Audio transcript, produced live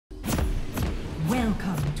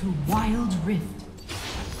to Wild Rift.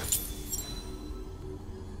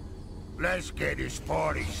 Let's get this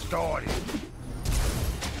party started.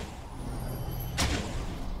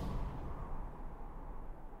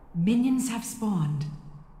 Minions have spawned.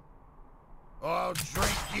 I'll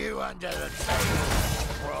drink you under the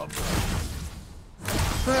table, scrub.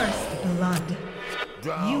 First blood.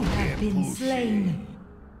 You have been slain.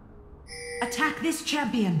 Attack this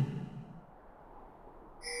champion.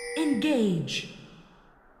 Engage.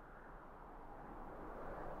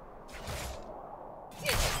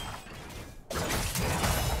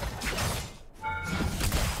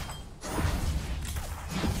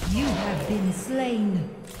 You have been slain.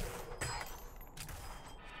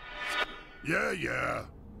 Yeah.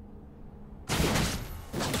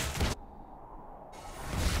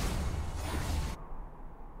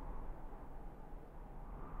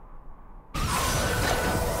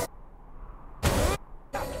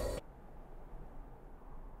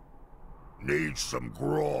 Need some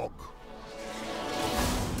grog.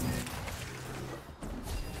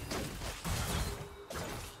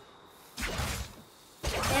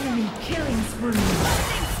 Enemy killing spree.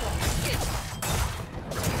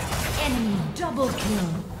 Enemy double kill.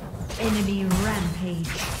 Enemy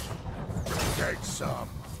rampage. Take some.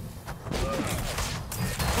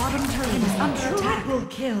 Bottom turret is under attack. Triple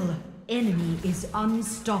kill. Enemy is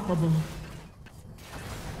unstoppable.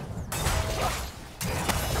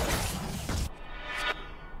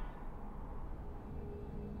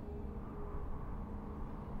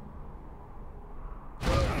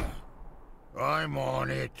 I'm on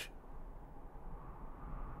it.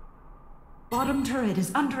 Bottom turret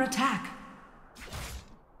is under attack.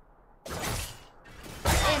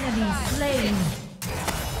 Enemy slain.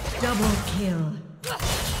 Double kill.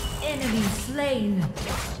 Enemy slain.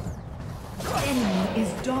 Enemy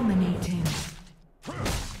is dominating.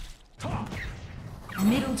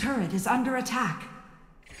 Middle turret is under attack.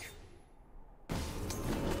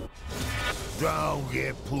 Don't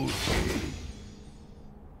get pushy.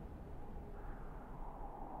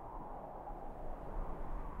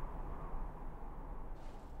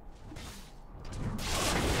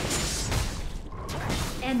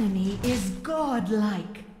 Enemy is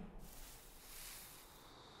godlike.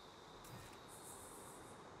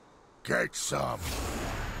 Get some.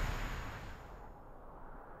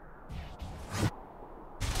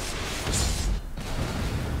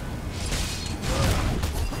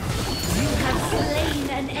 You have slain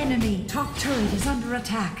an enemy. Top turret is under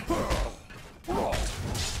attack.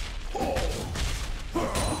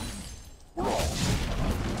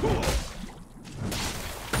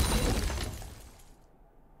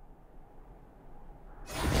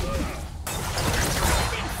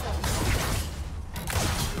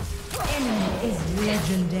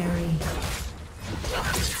 Legendary.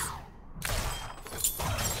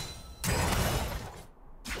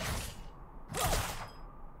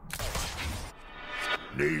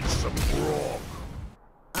 Need some grog.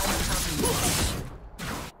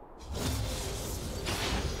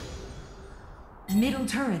 Middle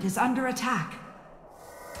turret is under attack.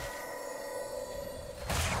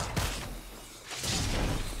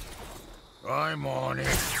 I'm on it.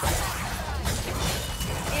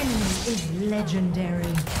 Enemy is legendary.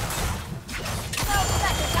 No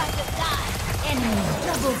better time to die. Enemy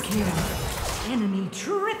double kill. Enemy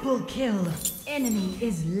triple kill. Enemy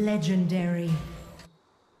is legendary.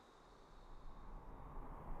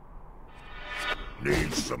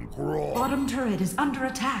 Need some grog. Bottom turret is under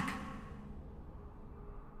attack.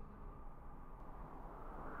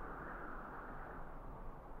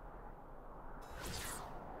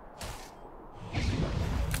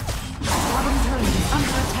 Bottom turret is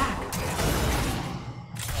under attack.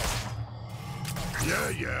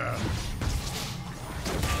 Yeah.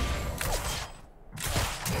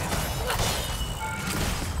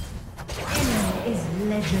 Enemy is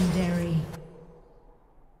legendary.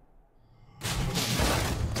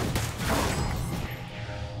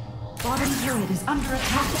 Bottom turret is under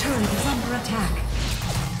attack. Turret is under attack.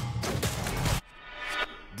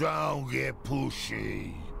 Don't get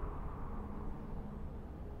pushy.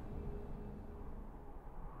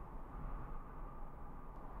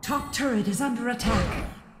 Top turret is under attack.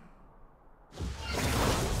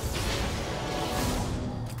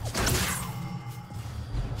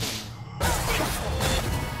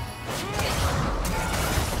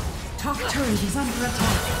 Top turret is under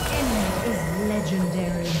attack. Enemy is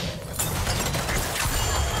legendary.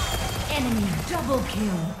 Enemy double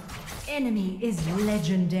kill. Enemy is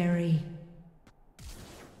legendary.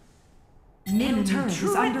 Middle turret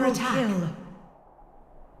is under attack. Kill.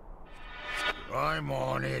 I'm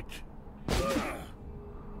on it.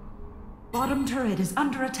 Bottom turret is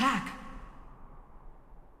under attack.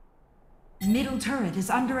 Middle turret is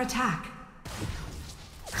under attack.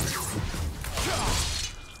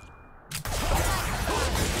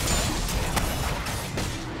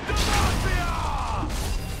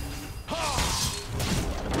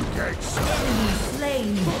 Enemy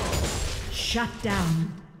slain. Shut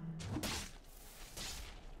down.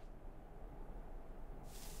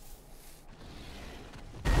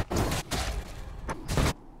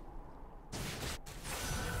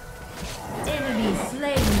 Enemy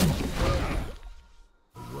slain.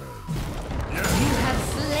 You have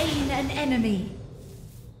slain an enemy.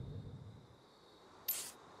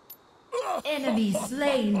 Enemy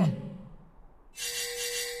slain.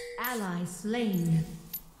 Ally slain.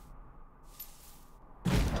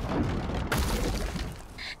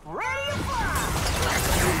 Ready to fly!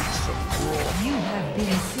 You have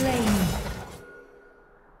been slain.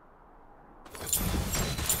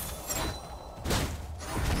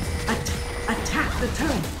 Attack the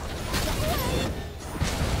turret.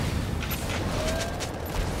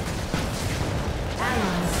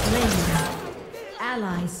 Ally slain.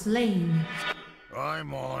 Ally slain.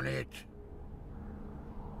 I'm on it.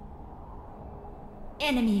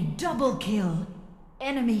 Enemy double kill.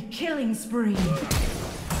 Enemy killing spree.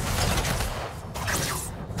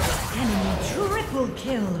 Enemy triple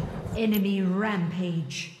kill. Enemy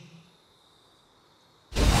rampage.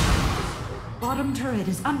 Bottom turret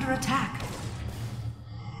is under attack.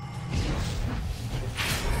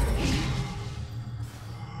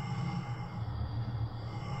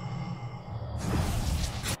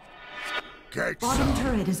 Bottom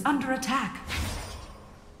turret is under attack.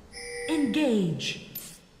 Engage.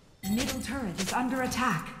 Middle turret is under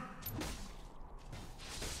attack.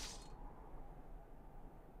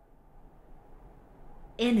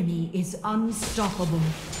 Enemy is unstoppable.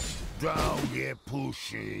 Down, you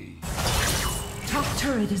pushy. Top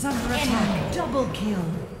turret is under attack. Enemy double kill.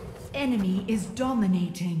 Enemy is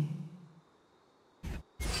dominating.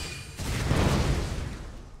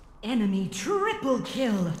 Enemy triple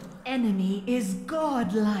kill. Enemy is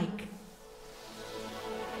godlike.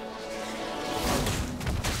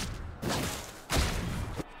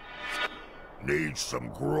 Need some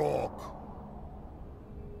grog.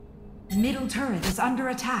 Middle turret is under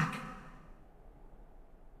attack.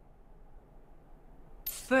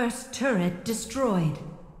 First turret destroyed.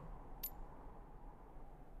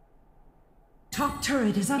 Top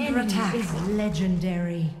turret is under attack. Enemy is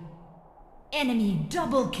legendary. Enemy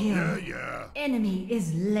double kill. Yeah. Enemy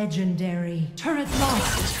is legendary. Turret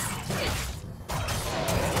lost.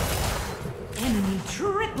 Enemy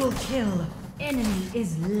triple kill. Enemy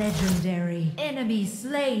is legendary. Enemy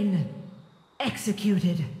slain.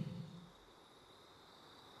 Executed.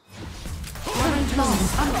 Turret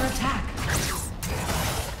lost under attack.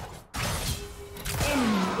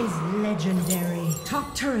 Enemy is legendary.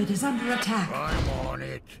 Top turret is under attack. I'm on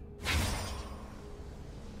it.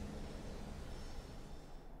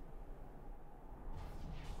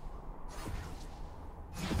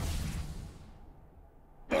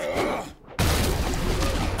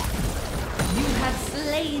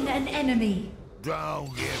 Slain an enemy.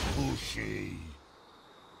 Down, you pushy.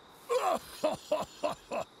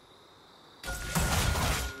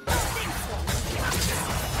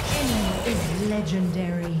 Enemy is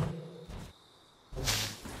legendary.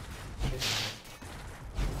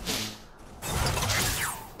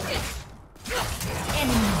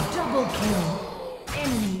 Enemy double kill.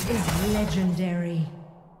 Enemy is legendary.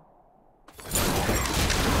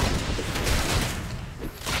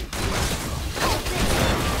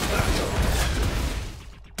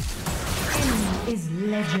 Is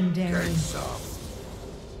legendary.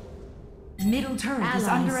 Middle turret is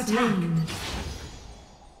under attack.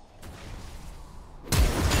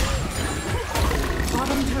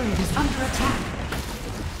 Bottom turret is under attack.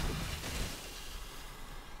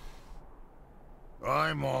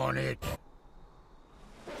 I'm on it.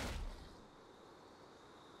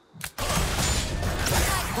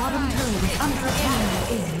 Bottom turret is under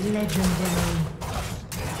attack. Is legendary.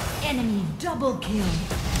 Enemy double kill.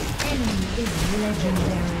 Enemy is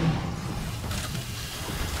legendary.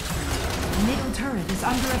 Middle turret is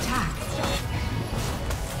under attack.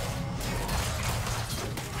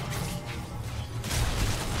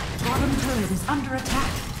 Bottom turret is under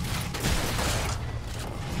attack.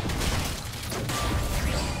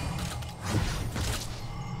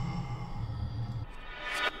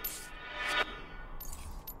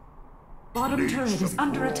 Bottom turret is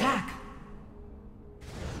under attack.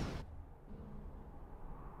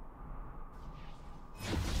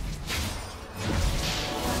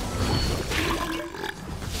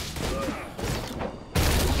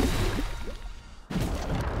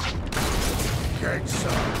 Get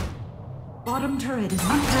some. Bottom turret is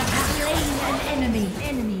under attack. Slain an enemy.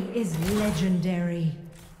 Enemy is legendary.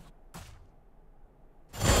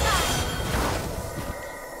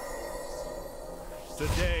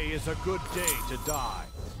 Today is a good day to die.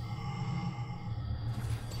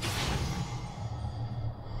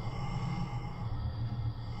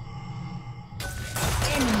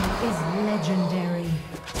 Enemy is legendary.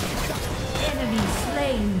 Enemy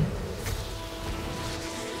slain.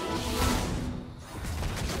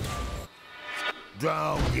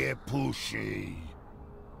 Don't get pushy.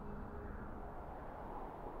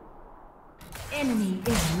 Enemy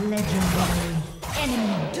is legendary.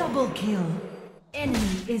 Enemy double kill.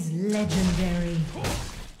 Enemy is legendary.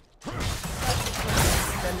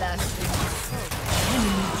 The last thing.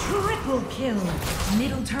 Enemy triple kill.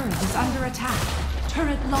 Middle turret is under attack.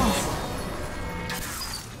 Turret lost.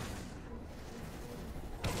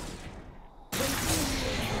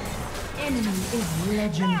 Enemy is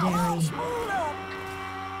legendary.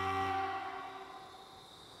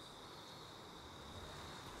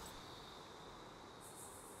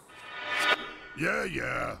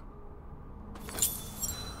 Yeah.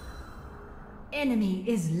 Enemy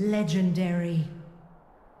is legendary.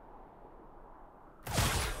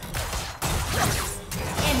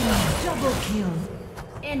 Enemy double kill.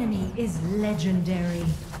 Enemy is legendary.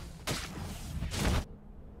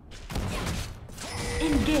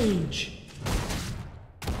 Engage.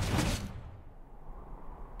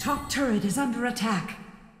 Top turret is under attack.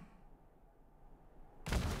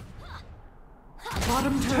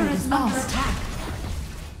 Bottom turret is under attack.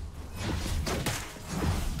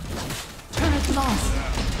 Turret lost.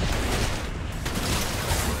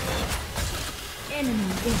 Enemy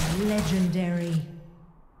is legendary.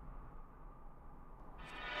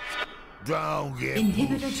 Don't get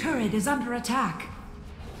Inhibitor turret is under attack.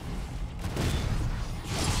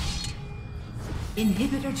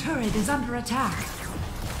 Inhibitor turret is under attack.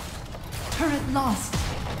 Turret lost.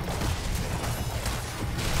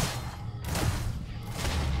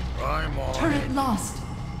 I'm on Turret it. lost.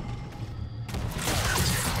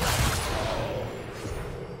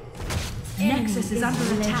 Nexus is under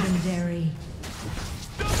attack. Legendary.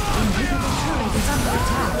 Inhibitor turret is under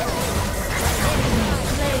attack. Enemy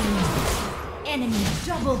slain. Enemy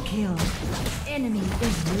double kill. Enemy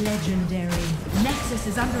is legendary. Nexus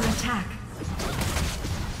is under attack.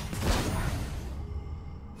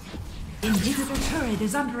 Inhibitor turret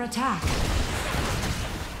is under attack.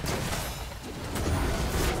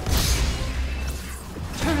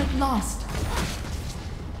 Turret lost.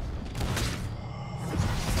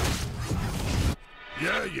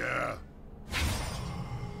 Yeah.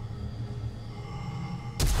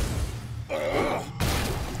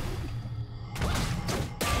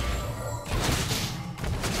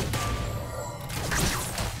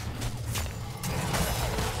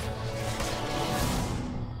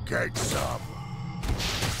 Get some.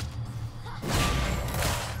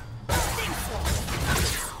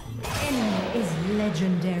 Enemy is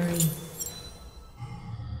legendary.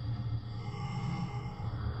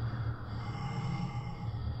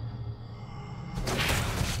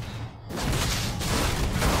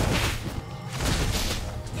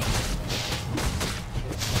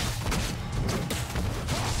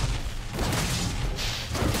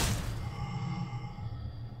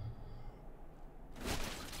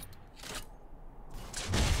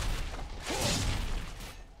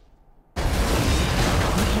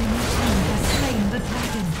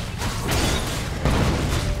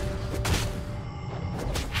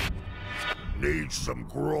 Need some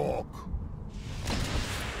grog.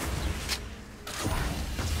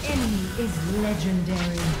 Enemy is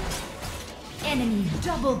legendary. Enemy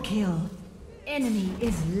double kill. Enemy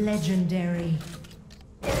is legendary.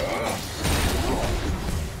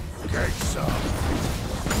 Get some.